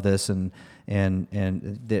customers love this, and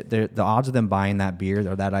the odds of them buying that beer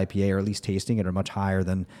or that IPA or at least tasting it are much higher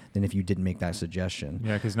than if you didn't make that suggestion.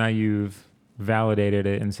 Yeah, because now you've validated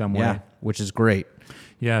it in some way. Yeah, which is great.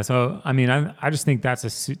 Yeah, so I mean, I just think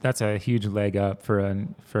that's a huge leg up for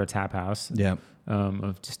a tap house. Yeah,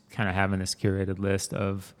 of just kind of having this curated list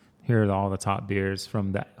of here are all the top beers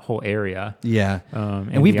from that whole area. Yeah,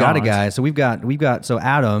 and we've got a guy. So we've got so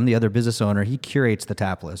Adam, the other business owner, he curates the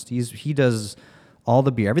tap list. He does all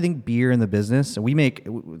the beer, everything beer in the business. So we make,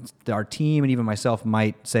 our team and even myself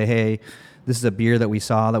might say, hey, this is a beer that we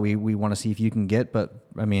saw that we want to see if you can get. But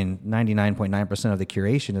I mean, 99.9% of the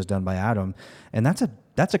curation is done by Adam, and that's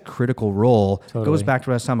a critical role. Totally. It goes back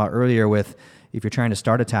to what I was talking about earlier with if you're trying to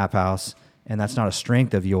start a tap house and that's not a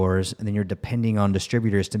strength of yours, and then you're depending on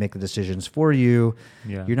distributors to make the decisions for you.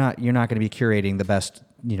 Yeah. You're not going to be curating the best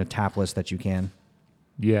tap list that you can.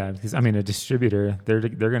 Yeah, because I mean, a distributor, they're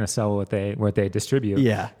going to sell what they distribute,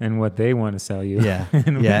 and what they want to sell you,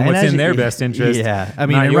 and what's in their best interest. Yeah, I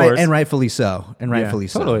mean, and rightfully so,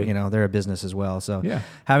 Totally. They're a business as well, so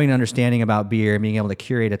having an understanding about beer and being able to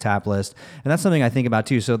curate a tap list, and that's something I think about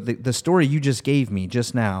too. So the story you just gave me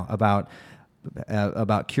just now about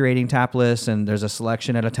curating tap lists, and there's a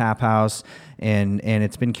selection at a tap house, and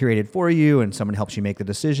it's been curated for you, and someone helps you make the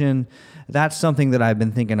decision. That's something that I've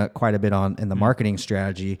been thinking quite a bit on in the marketing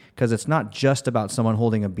strategy, because it's not just about someone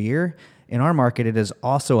holding a beer. In our market, it is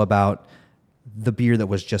also about the beer that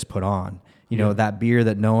was just put on. That beer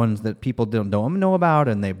that people don't know about,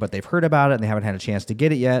 but they've heard about it and they haven't had a chance to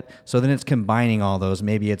get it yet. So then it's combining all those.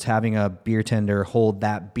 Maybe it's having a beer tender hold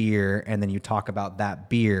that beer, and then you talk about that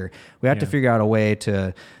beer. We have to figure out a way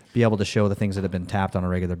to be able to show the things that have been tapped on a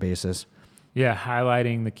regular basis. Yeah,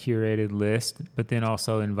 highlighting the curated list, but then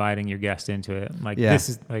also inviting your guest into it. This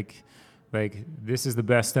is this is the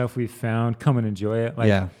best stuff we've found. Come and enjoy it.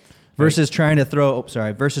 Versus trying to throw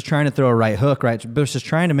a right hook, right? Versus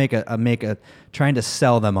trying to trying to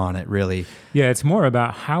sell them on it, really. Yeah, it's more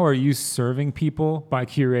about how are you serving people by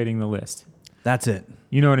curating the list. That's it.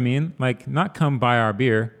 You know what I mean? Not come buy our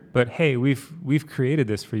beer, but hey, we've created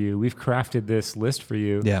this for you. We've crafted this list for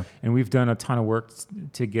you. Yeah. And we've done a ton of work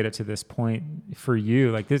to get it to this point for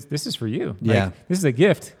you. This is for you. Yeah. This is a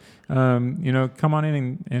gift. Come on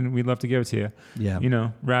in and we'd love to give it to you.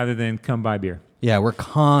 Yeah. Rather than come buy beer. Yeah, we're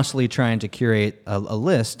constantly trying to curate a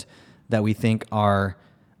list that we think our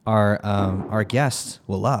guests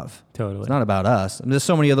will love. Totally. It's not about us. There's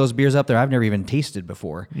so many of those beers up there I've never even tasted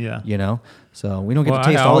before. Yeah. So we don't get to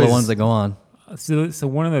taste all the ones that go on. So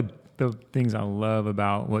one of the things I love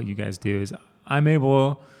about what you guys do is I'm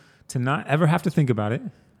able to not ever have to think about it.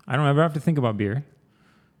 I don't ever have to think about beer.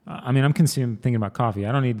 I'm thinking about coffee.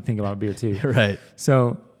 I don't need to think about beer too. Right.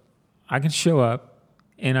 So I can show up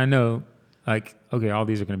and I know okay, all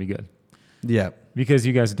these are going to be good. Yeah. Because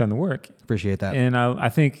you guys have done the work. Appreciate that. And I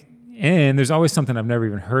think, and there's always something I've never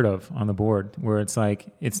even heard of on the board where it's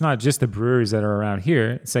it's not just the breweries that are around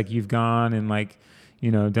here. It's you've gone and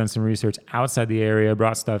done some research outside the area,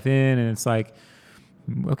 brought stuff in, and it's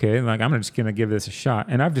okay, I'm just going to give this a shot.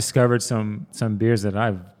 And I've discovered some beers that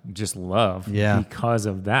I've just loved because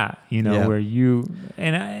of that, where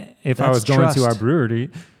if I was going to our brewery,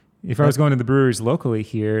 if I was going to the breweries locally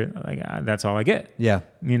here, that's all I get. Yeah.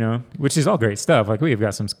 Which is all great stuff. We've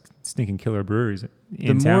got some stinking killer breweries in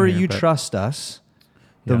town. The more you trust us,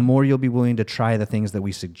 the more you'll be willing to try the things that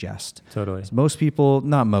we suggest. Totally. So most people,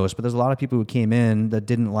 not most, but there's a lot of people who came in that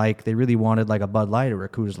they really wanted a Bud Light or a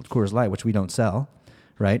Coors Light, which we don't sell,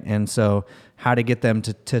 right? And so how to get them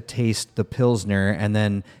to taste the Pilsner and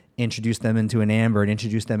then introduce them into an amber and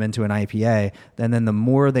introduce them into an IPA, then the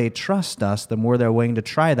more they trust us, the more they're willing to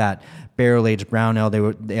try that barrel-aged brown ale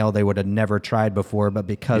they would have never tried before, but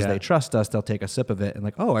because they trust us, they'll take a sip of it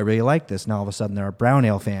and oh, I really like this. Now all of a sudden they're a brown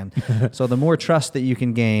ale fan. So the more trust that you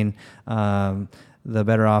can gain, the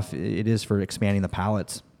better off it is for expanding the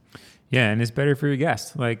palates. Yeah, and it's better for your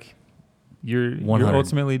guests. You're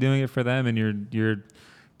ultimately doing it for them, and you're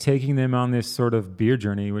taking them on this sort of beer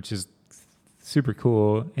journey, which is super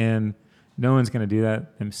cool. And no one's going to do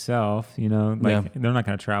that themselves, you know, like they're not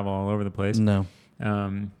going to travel all over the place. No.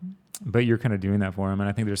 But you're kind of doing that for them. And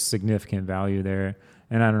I think there's significant value there.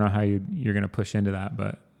 And I don't know how you're going to push into that,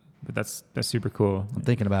 but that's super cool. I'm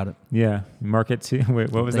thinking about it. Yeah. Market too. Wait,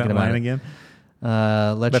 what was that line again?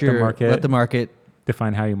 Let the market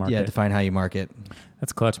define how you market. Yeah, define how you market.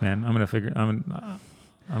 That's clutch, man. I'm going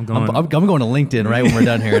I'm going to LinkedIn right when we're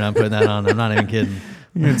done here, and I'm putting that on. I'm not even kidding.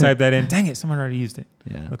 You're going to type that in. Dang it, someone already used it.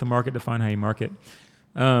 Yeah. Let the market define how you market.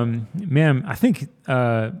 Man, I think,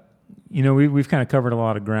 we've kind of covered a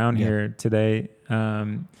lot of ground here today.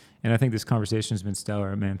 And I think this conversation has been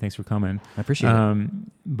stellar, man. Thanks for coming. I appreciate it.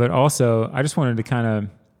 But also, I just wanted to kind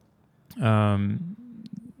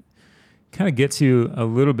of get to a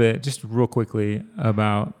little bit, just real quickly,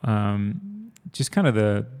 about just kind of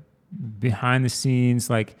the behind the scenes.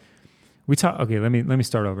 Like we talk. Okay, let me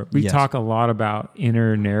start over. We talk a lot about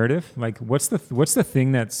inner narrative. Like, what's the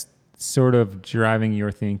thing that's sort of driving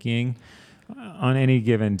your thinking on any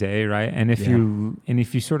given day, right? And if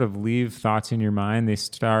you sort of leave thoughts in your mind, they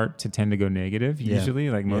start to tend to go negative. Usually,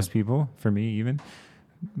 like most people, for me, even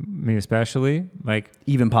me especially, like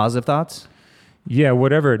even positive thoughts. Yeah,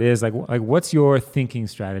 whatever it is, like what's your thinking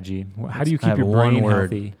strategy? How do you keep your brain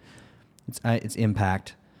healthy? It's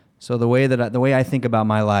impact. So the way I think about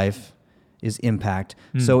my life is impact.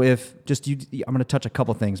 So if I'm going to touch a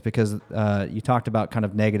couple things because you talked about kind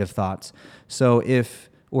of negative thoughts. So if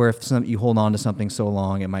you hold on to something so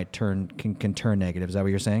long, it might can turn negative. Is that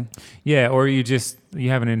what you're saying? Yeah, or you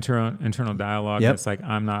have an internal dialogue that's like,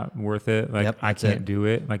 I'm not worth it. Like I can't do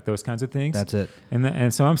it. Like those kinds of things. That's it.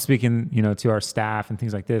 And so I'm speaking, to our staff and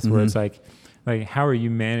things like this, where it's like how are you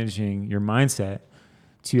managing your mindset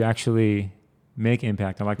to actually make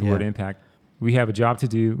impact? I like the word impact. We have a job to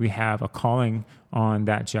do. We have a calling on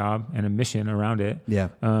that job and a mission around it. Yeah.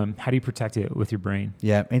 How do you protect it with your brain?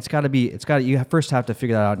 Yeah. You first have to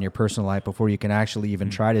figure that out in your personal life before you can actually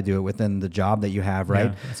even try to do it within the job that you have. Right.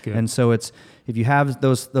 Yeah, that's good. And so if you have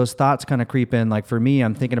those thoughts kind of creep in, like for me,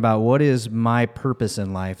 I'm thinking about what is my purpose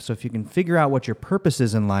in life. So if you can figure out what your purpose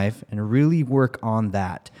is in life and really work on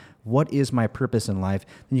that, what is my purpose in life?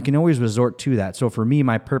 Then you can always resort to that. So for me,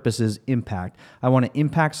 my purpose is impact. I want to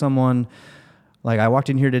impact someone. Like I walked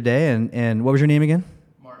in here today and what was your name again?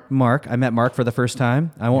 Mark. I met Mark for the first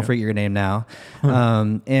time. I won't forget your name now.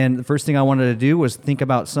 And the first thing I wanted to do was think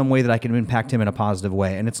about some way that I can impact him in a positive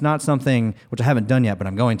way. And it's not something, which I haven't done yet, but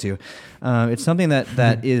I'm going to. It's something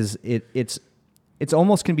that is, it's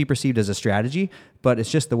almost can be perceived as a strategy, but it's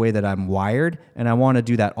just the way that I'm wired. And I want to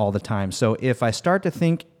do that all the time. So if I start to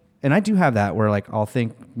think, and I do have that where like, I'll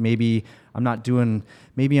think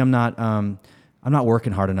I'm not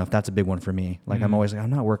working hard enough. That's a big one for me. Like I'm always like, I'm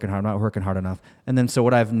not working hard enough. And then so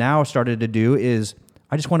what I've now started to do is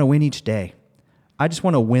I just want to win each day. I just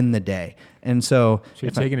want to win the day. And so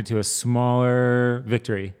you're taking it to a smaller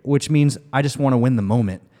victory. Which means I just want to win the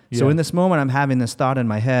moment. Yeah. So in this moment, I'm having this thought in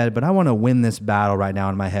my head, but I want to win this battle right now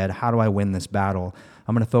in my head. How do I win this battle?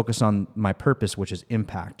 I'm going to focus on my purpose, which is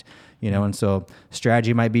impact. And so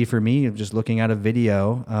strategy might be for me just looking at a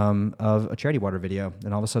video of a charity water video,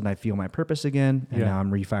 and all of a sudden I feel my purpose again, and now I'm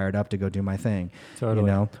refired up to go do my thing.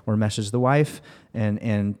 Totally. Or message the wife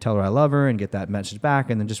and tell her I love her and get that message back,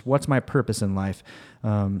 and then just what's my purpose in life.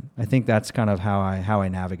 I think that's kind of how I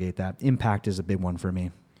navigate that. Impact is a big one for me.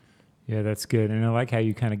 Yeah, that's good, and I like how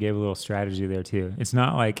you kind of gave a little strategy there too. It's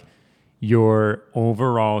not like your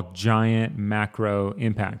overall giant macro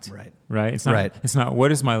impact. Right. It's not, It's not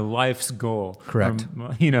what is my life's goal. Correct.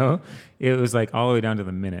 It was like all the way down to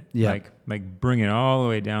the minute. Yeah. Like bring it all the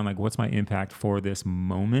way down. Like what's my impact for this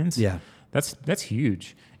moment? Yeah. That's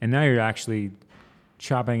huge. And now you're actually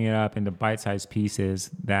chopping it up into bite-sized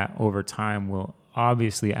pieces that over time will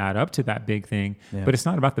obviously add up to that big thing, but it's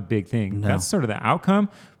not about the big thing. No. That's sort of the outcome,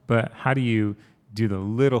 but how do you do the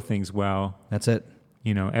little things well? That's it.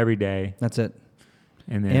 Every day. That's it.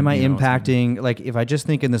 And then, am I impacting, like if I just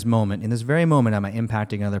think in this very moment, am I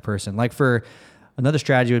impacting another person? Like for another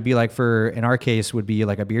strategy would be like in our case would be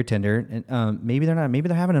like a beer tender. And maybe they're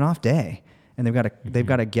having an off day and they've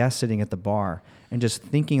got a guest sitting at the bar and just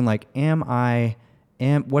thinking like,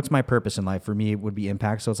 what's my purpose in life? For me, it would be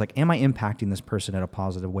impact. So it's like, am I impacting this person in a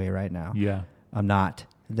positive way right now? Yeah. I'm not.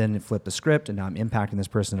 Then flip the script, and now I'm impacting this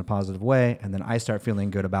person in a positive way, and then I start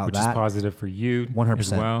feeling good about that. Which is positive for you 100%,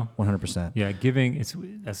 as well. 100%. Yeah, giving, it's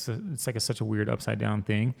like such a weird upside down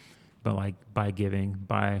thing, but like by giving,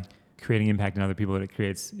 by creating impact in other people, it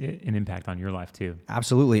creates an impact on your life too.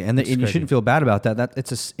 Absolutely, and you shouldn't feel bad about that.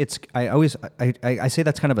 I say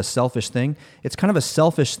that's kind of a selfish thing. It's kind of a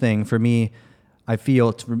selfish thing for me. I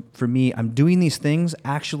feel for me, I'm doing these things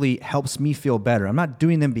actually helps me feel better. I'm not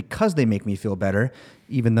doing them because they make me feel better,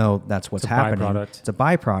 even though that's what's happening. It's a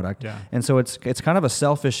byproduct. Yeah. And so it's kind of a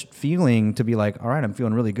selfish feeling to be like, all right, I'm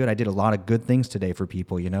feeling really good. I did a lot of good things today for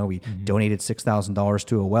people. You know, we donated $6,000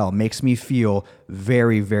 to a well. Makes me feel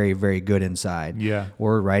very, very, very good inside. Yeah.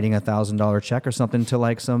 Or writing $1,000 check or something to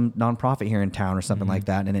like some nonprofit here in town or something like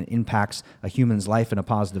that, and it impacts a human's life in a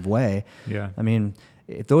positive way. Yeah. I mean,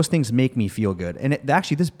 if those things make me feel good, and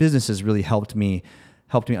actually this business has really helped me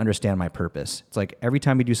understand my purpose. It's like every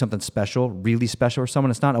time we do something special, really special for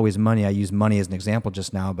someone, it's not always money. I use money as an example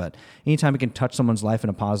just now, but anytime we can touch someone's life in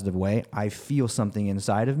a positive way, I feel something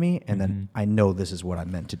inside of me, and then I know this is what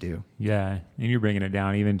I'm meant to do. Yeah, and you're bringing it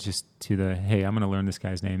down even just to the, hey, I'm going to learn this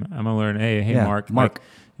guy's name. I'm going to learn, hey, Yeah, Mark. Mark.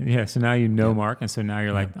 Like, so now you know Mark, and so now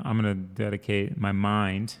you're like, I'm going to dedicate my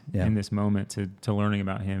mind in this moment to learning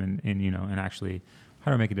about him and you know, and actually how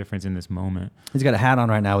do I make a difference in this moment? He's got a hat on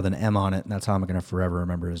right now with an M on it, and that's how I'm going to forever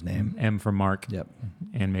remember his name. M for Mark. Yep.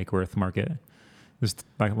 And Make Worth Market. There's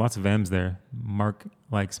like lots of M's there. Mark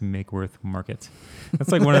likes Make Worth Market.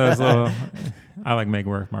 That's like one of those little. I like Make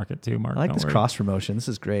Worth Market too, Mark. I like this cross promotion. This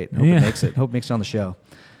is great. Hope Yeah. it makes it. Hope it makes it on the show.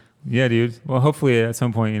 Yeah, dude. Well, hopefully at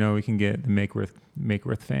some point, you know, we can get the Make Worth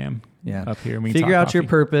fam up here. And we can figure talk out your coffee.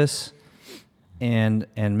 purpose, and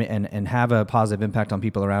have a positive impact on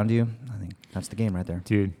people around you. I think that's the game right there.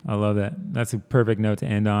 Dude, I love that. That's a perfect note to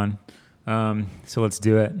end on. So let's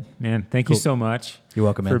do it, man. Thank you so much. You're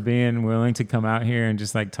welcome, man. For being willing to come out here and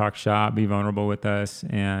just like talk shop, be vulnerable with us,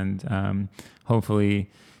 and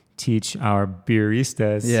hopefully teach our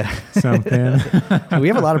baristas something. We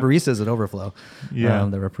have a lot of baristas at Overflow. Yeah.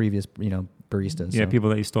 There were previous, baristas. Yeah, so. people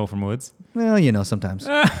that you stole from Woods. Well, sometimes.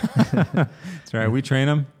 That's right. We train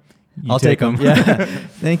them. I'll take them. Yeah.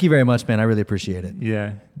 Thank you very much, man. I really appreciate it.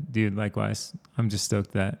 Yeah, dude, likewise. I'm just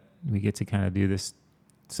stoked that we get to kind of do this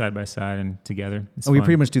side by side and together. We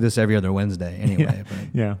pretty much do this every other Wednesday anyway.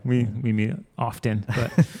 Yeah, we meet often.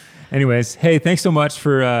 But anyways, hey, thanks so much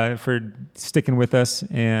for sticking with us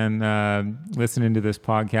and listening to this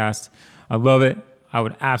podcast. I love it. I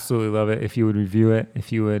would absolutely love it if you would review it,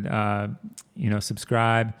 if you would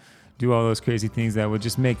subscribe, do all those crazy things that would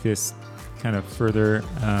just make this kind of further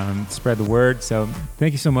spread the word. So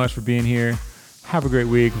thank you so much for being here. Have a great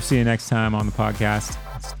week. We'll see you next time on the podcast.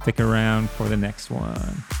 Stick around for the next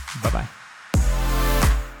one. Bye-bye.